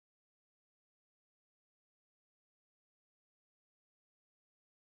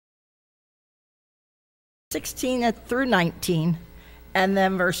16 through 19, and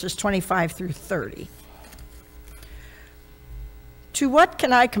then verses 25 through 30. To what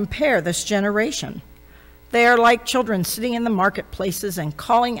can I compare this generation? They are like children sitting in the marketplaces and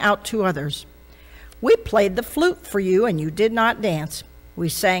calling out to others. We played the flute for you, and you did not dance. We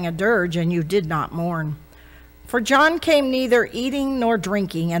sang a dirge, and you did not mourn. For John came neither eating nor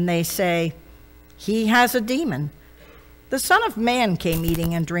drinking, and they say, he has a demon. The Son of Man came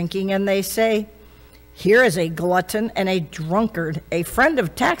eating and drinking, and they say, here is a glutton and a drunkard, a friend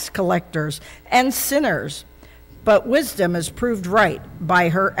of tax collectors and sinners. But wisdom is proved right by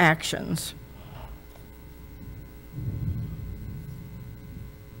her actions.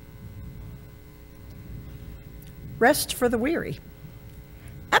 Rest for the weary.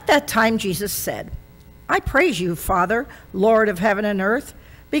 At that time Jesus said, I praise you, Father, Lord of heaven and earth,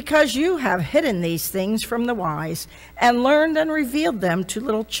 because you have hidden these things from the wise and learned and revealed them to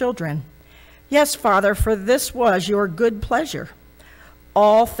little children. Yes, Father, for this was your good pleasure.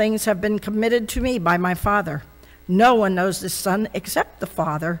 All things have been committed to me by my Father. No one knows the Son except the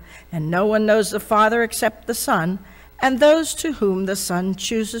Father, and no one knows the Father except the Son, and those to whom the Son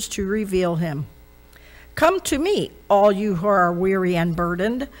chooses to reveal him. Come to me, all you who are weary and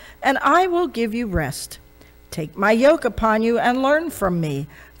burdened, and I will give you rest. Take my yoke upon you and learn from me,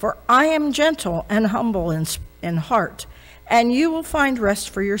 for I am gentle and humble in heart, and you will find rest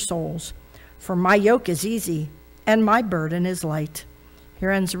for your souls. For my yoke is easy, and my burden is light. Here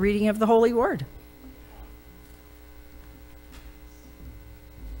ends the reading of the Holy Word.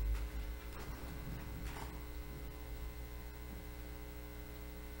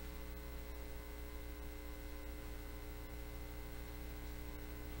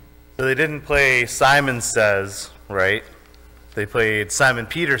 So they didn't play Simon Says, right? They played Simon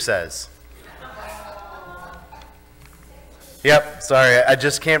Peter Says. Yep, sorry, I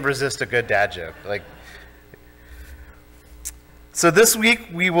just can't resist a good dad joke. So this week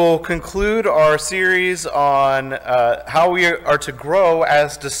we will conclude our series on how we are to grow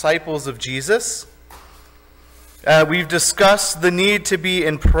as disciples of Jesus. We've discussed the need to be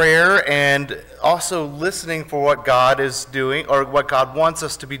in prayer and also listening for what God is doing or what God wants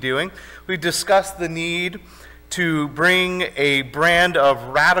us to be doing. We've discussed the need to bring a brand of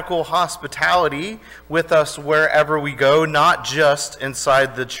radical hospitality with us wherever we go, not just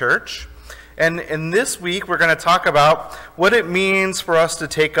inside the church. And in this week, we're going to talk about what it means for us to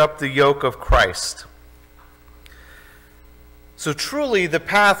take up the yoke of Christ. So truly, the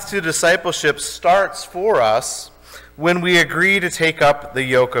path to discipleship starts for us when we agree to take up the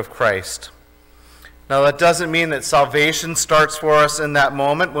yoke of Christ. Now, that doesn't mean that salvation starts for us in that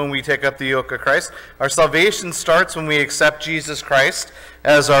moment when we take up the yoke of Christ. Our salvation starts when we accept Jesus Christ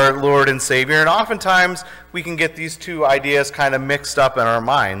as our Lord and Savior. And oftentimes, we can get these two ideas kind of mixed up in our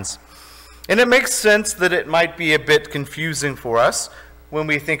minds. And it makes sense that it might be a bit confusing for us when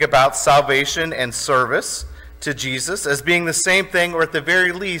we think about salvation and service to Jesus as being the same thing, or at the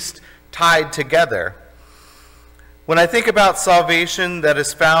very least, tied together. When I think about salvation that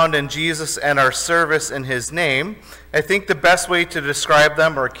is found in Jesus and our service in his name, I think the best way to describe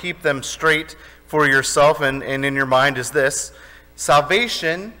them or keep them straight for yourself and in your mind is this: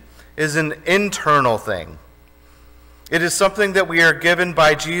 salvation is an internal thing. It is something that we are given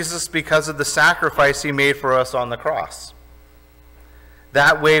by Jesus because of the sacrifice he made for us on the cross.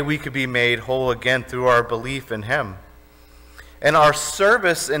 That way we could be made whole again through our belief in him. And our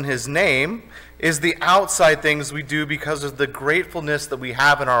service in his name is the outside things we do because of the gratefulness that we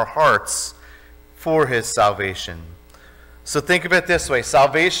have in our hearts for his salvation. So think of it this way: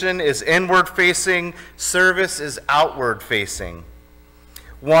 salvation is inward facing, service is outward facing.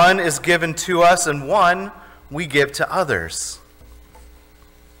 One is given to us and one we give to others.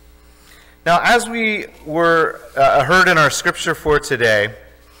 Now, as we heard in our scripture for today,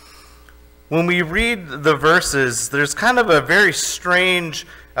 when we read the verses, there's kind of a very strange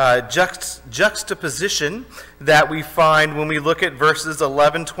juxtaposition that we find when we look at verses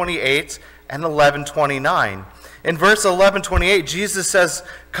 11:28 and 11:29. In verse 11:28, Jesus says,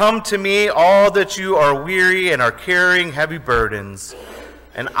 "Come to me, all that you are weary and are carrying heavy burdens,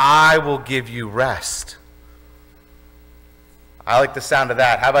 and I will give you rest." I like the sound of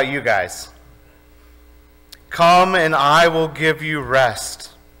that. How about you guys? Come and I will give you rest.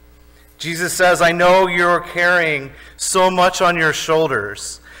 Jesus says, I know you're carrying so much on your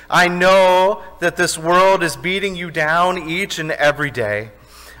shoulders. I know that this world is beating you down each and every day.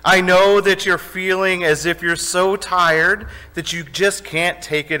 I know that you're feeling as if you're so tired that you just can't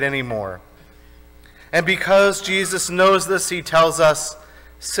take it anymore. And because Jesus knows this, he tells us,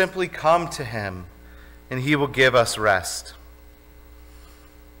 simply come to him and he will give us rest.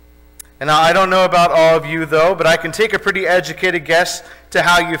 And I don't know about all of you, though, but I can take a pretty educated guess to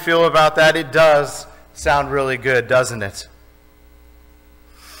how you feel about that. It does sound really good, doesn't it?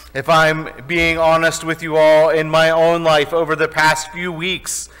 If I'm being honest with you all, in my own life over the past few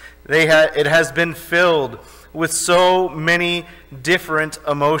weeks, it has been filled with so many different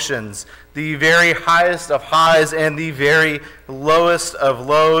emotions. The very highest of highs and the very lowest of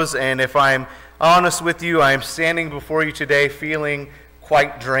lows. And if I'm honest with you, I'm standing before you today feeling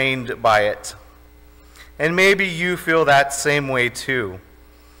quite drained by it. And maybe you feel that same way too.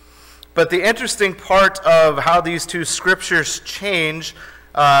 But the interesting part of how these two scriptures change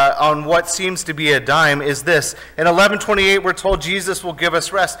on what seems to be a dime is this. In 11:28, we're told Jesus will give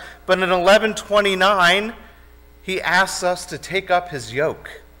us rest. But in 11:29, he asks us to take up his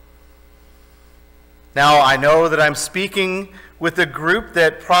yoke. Now, I know that I'm speaking with a group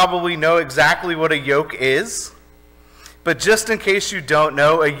that probably know exactly what a yoke is. But just in case you don't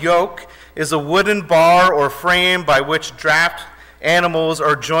know, a yoke is a wooden bar or frame by which draft animals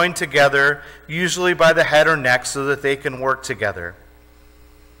are joined together, usually by the head or neck, so that they can work together.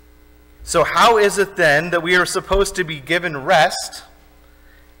 So how is it then that we are supposed to be given rest,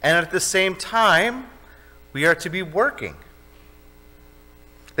 and at the same time, we are to be working?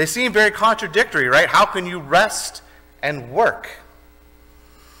 They seem very contradictory, right? How can you rest and work?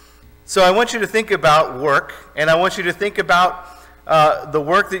 So I want you to think about work, and I want you to think about the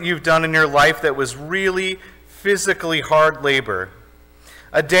work that you've done in your life that was really physically hard labor.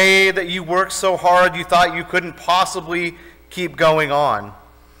 A day that you worked so hard you thought you couldn't possibly keep going on.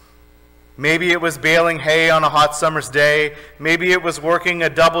 Maybe it was baling hay on a hot summer's day. Maybe it was working a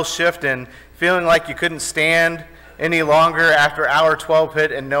double shift and feeling like you couldn't stand any longer after hour 12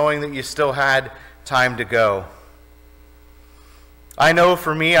 hit and knowing that you still had time to go. I know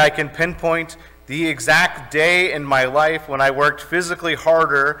for me, I can pinpoint the exact day in my life when I worked physically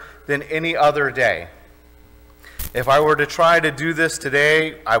harder than any other day. If I were to try to do this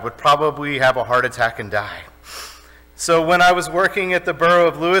today, I would probably have a heart attack and die. So when I was working at the borough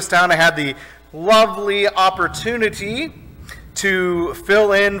of Lewistown, I had the lovely opportunity to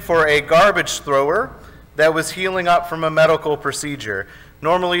fill in for a garbage thrower that was healing up from a medical procedure.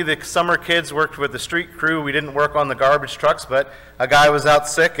 Normally the summer kids worked with the street crew. We didn't work on the garbage trucks, but a guy was out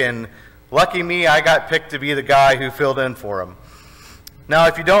sick, and lucky me, I got picked to be the guy who filled in for him. Now,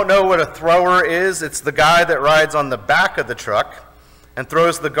 if you don't know what a thrower is, it's the guy that rides on the back of the truck and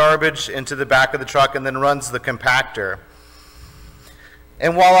throws the garbage into the back of the truck and then runs the compactor.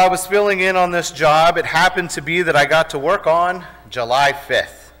 And while I was filling in on this job, it happened to be that I got to work on July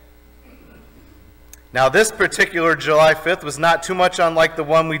 5th. Now, this particular July 5th was not too much unlike the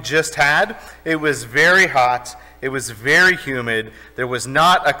one we just had. It was very hot. It was very humid. There was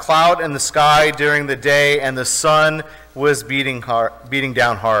not a cloud in the sky during the day, and the sun was beating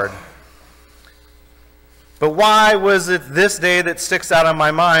down hard. But why was it this day that sticks out in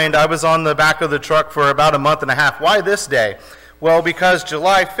my mind? I was on the back of the truck for about a month and a half. Why this day? Well, because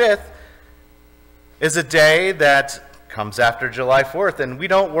July 5th is a day that comes after July 4th, and we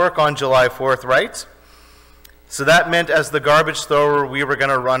don't work on July 4th, right? So that meant as the garbage thrower, we were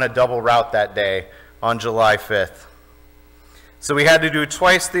going to run a double route that day on July 5th. So we had to do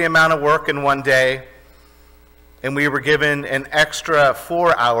twice the amount of work in one day, and we were given an extra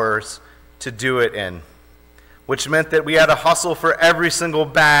 4 hours to do it in, which meant that we had to hustle for every single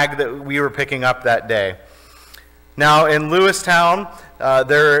bag that we were picking up that day. Now, in Lewistown,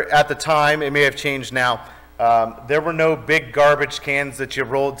 there at the time, it may have changed now, there were no big garbage cans that you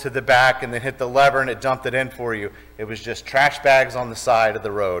rolled to the back and then hit the lever and it dumped it in for you. It was just trash bags on the side of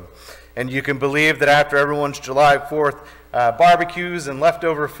the road. And you can believe that after everyone's July 4th barbecues and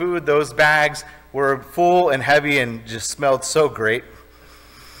leftover food, those bags were full and heavy and just smelled so great.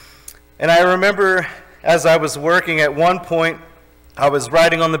 And I remember as I was working, at one point, I was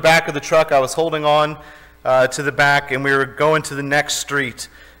riding on the back of the truck. I was holding on to the back, and we were going to the next street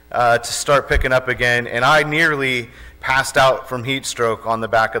to start picking up again, and I nearly passed out from heat stroke on the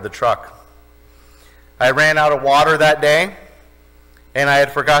back of the truck. I ran out of water that day, and I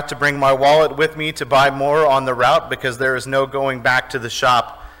had forgot to bring my wallet with me to buy more on the route because there is no going back to the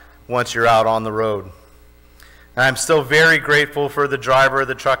shop once you're out on the road. And I'm still very grateful for the driver of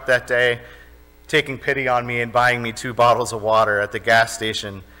the truck that day taking pity on me and buying me 2 bottles of water at the gas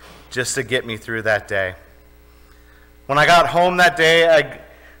station just to get me through that day. When I got home that day,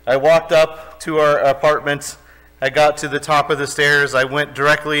 I walked up to our apartment. I got to the top of the stairs. I went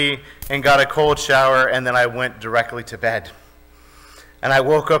directly and got a cold shower, and then I went directly to bed. And I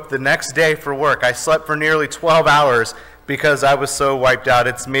woke up the next day for work. I slept for nearly 12 hours because I was so wiped out.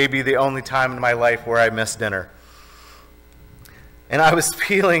 It's maybe the only time in my life where I missed dinner. And I was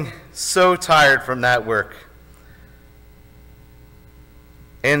feeling so tired from that work.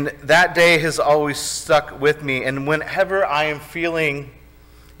 And that day has always stuck with me. And whenever I am feeling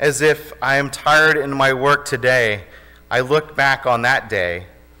as if I am tired in my work today, I look back on that day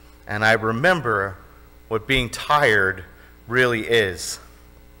and I remember what being tired really is.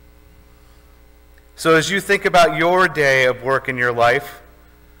 So as you think about your day of work in your life,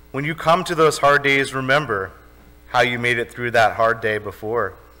 when you come to those hard days, remember how you made it through that hard day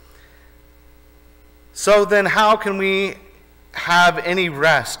before. So then how can we have any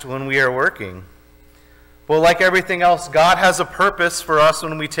rest when we are working? Well, like everything else, God has a purpose for us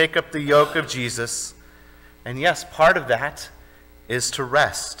when we take up the yoke of Jesus. And yes, part of that is to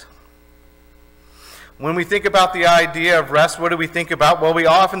rest. When we think about the idea of rest, what do we think about? Well, we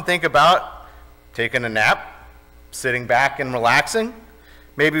often think about taking a nap, sitting back and relaxing.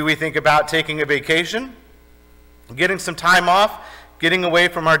 Maybe we think about taking a vacation, getting some time off, getting away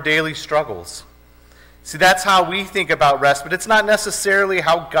from our daily struggles. See, that's how we think about rest, but it's not necessarily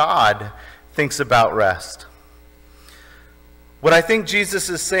how God thinks about rest. What I think Jesus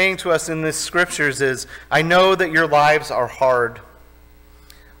is saying to us in these scriptures is, I know that your lives are hard.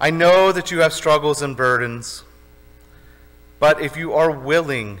 I know that you have struggles and burdens. But if you are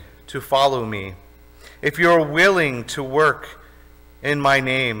willing to follow me, if you are willing to work in my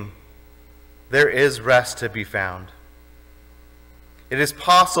name, there is rest to be found. It is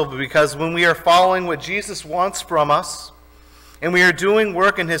possible because when we are following what Jesus wants from us, and we are doing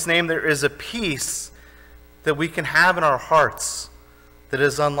work in his name, there is a peace that we can have in our hearts that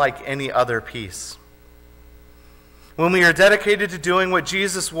is unlike any other peace. When we are dedicated to doing what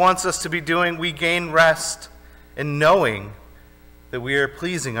Jesus wants us to be doing, we gain rest in knowing that we are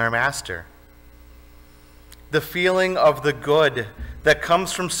pleasing our Master. The feeling of the good that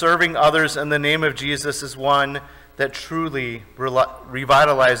comes from serving others in the name of Jesus is one that truly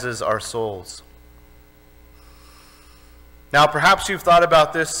revitalizes our souls. Now, perhaps you've thought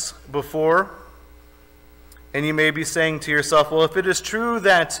about this before, and you may be saying to yourself, well, if it is true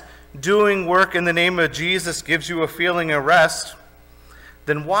that doing work in the name of Jesus gives you a feeling of rest,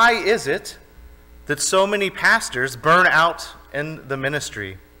 then why is it that so many pastors burn out in the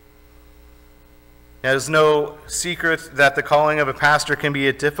ministry? Now, it is no secret that the calling of a pastor can be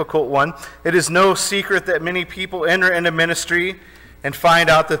a difficult one. It is no secret that many people enter into ministry and find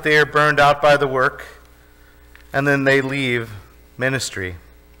out that they are burned out by the work, and then they leave ministry.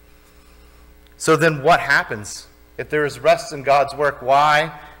 So then what happens? If there is rest in God's work,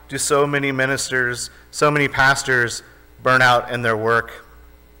 why do so many ministers, so many pastors burn out in their work?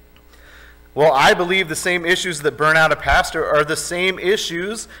 Well, I believe the same issues that burn out a pastor are the same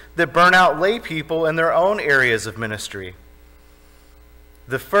issues that burn out lay people in their own areas of ministry.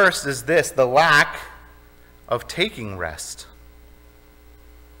 The first is this: the lack of taking rest.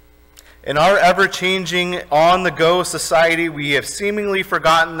 In our ever-changing, on-the-go society, we have seemingly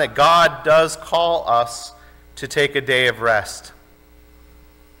forgotten that God does call us to take a day of rest.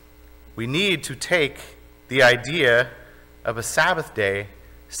 We need to take the idea of a Sabbath day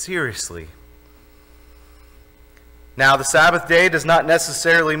seriously. Now, the Sabbath day does not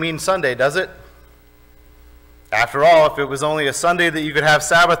necessarily mean Sunday, does it? After all, if it was only a Sunday that you could have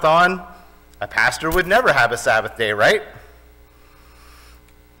Sabbath on, a pastor would never have a Sabbath day, right?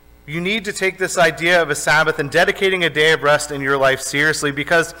 You need to take this idea of a Sabbath and dedicating a day of rest in your life seriously,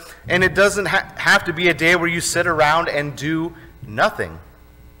 because, and it doesn't have to be a day where you sit around and do nothing.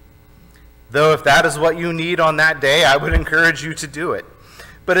 Though if that is what you need on that day, I would encourage you to do it.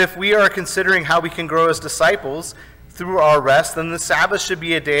 But if we are considering how we can grow as disciples through our rest, then the Sabbath should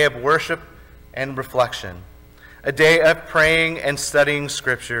be a day of worship and reflection, a day of praying and studying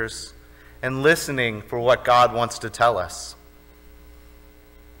scriptures and listening for what God wants to tell us.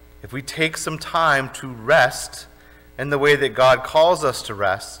 If we take some time to rest in the way that God calls us to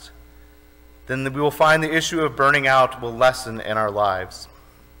rest, then we will find the issue of burning out will lessen in our lives.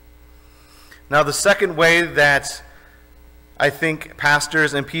 Now, the second way that I think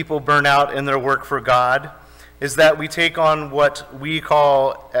pastors and people burn out in their work for God is that we take on what we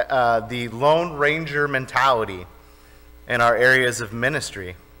call the Lone Ranger mentality in our areas of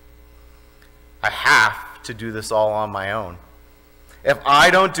ministry. I have to do this all on my own. If I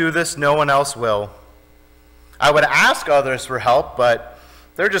don't do this, no one else will. I would ask others for help, but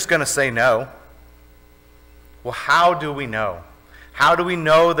they're just going to say no. Well, how do we know? How do we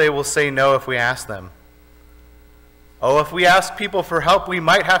know they will say no if we ask them? Oh, if we ask people for help, we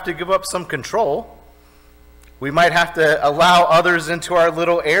might have to give up some control. We might have to allow others into our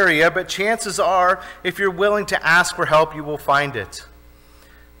little area, but chances are, if you're willing to ask for help, you will find it.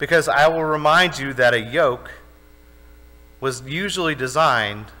 Because I will remind you that a yoke was usually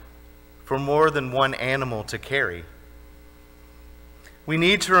designed for more than one animal to carry. We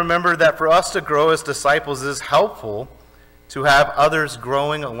need to remember that for us to grow as disciples, it is helpful to have others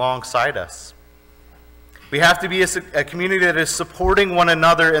growing alongside us. We have to be a community that is supporting one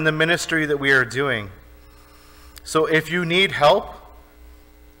another in the ministry that we are doing. So if you need help,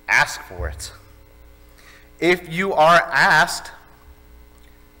 ask for it. If you are asked,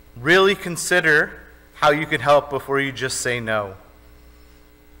 really consider how you can help before you just say no.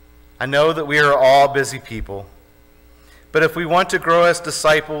 I know that we are all busy people, but if we want to grow as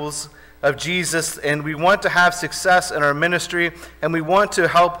disciples of Jesus and we want to have success in our ministry and we want to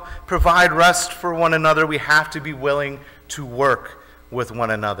help provide rest for one another, we have to be willing to work with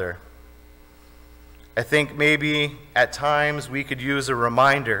one another. I think maybe at times we could use a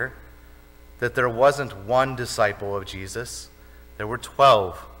reminder that there wasn't one disciple of Jesus, there were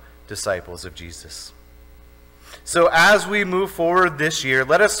 12 disciples of Jesus. So as we move forward this year,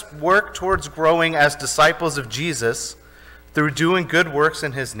 let us work towards growing as disciples of Jesus through doing good works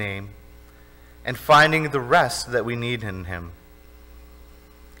in his name and finding the rest that we need in him.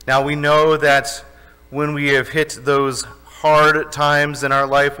 Now we know that when we have hit those hard times in our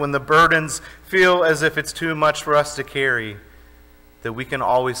life, when the burdens feel as if it's too much for us to carry, that we can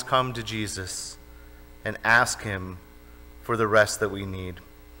always come to Jesus and ask him for the rest that we need.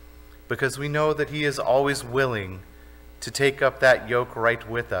 Because we know that he is always willing to take up that yoke right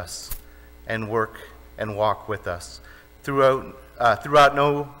with us and work and walk with us throughout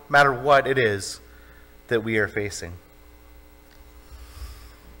no matter what it is that we are facing.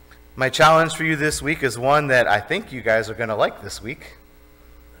 My challenge for you this week is one that I think you guys are going to like this week.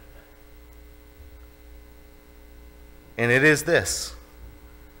 And it is this: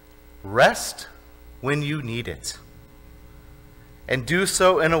 rest when you need it. And do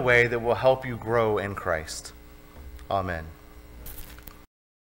so in a way that will help you grow in Christ. Amen.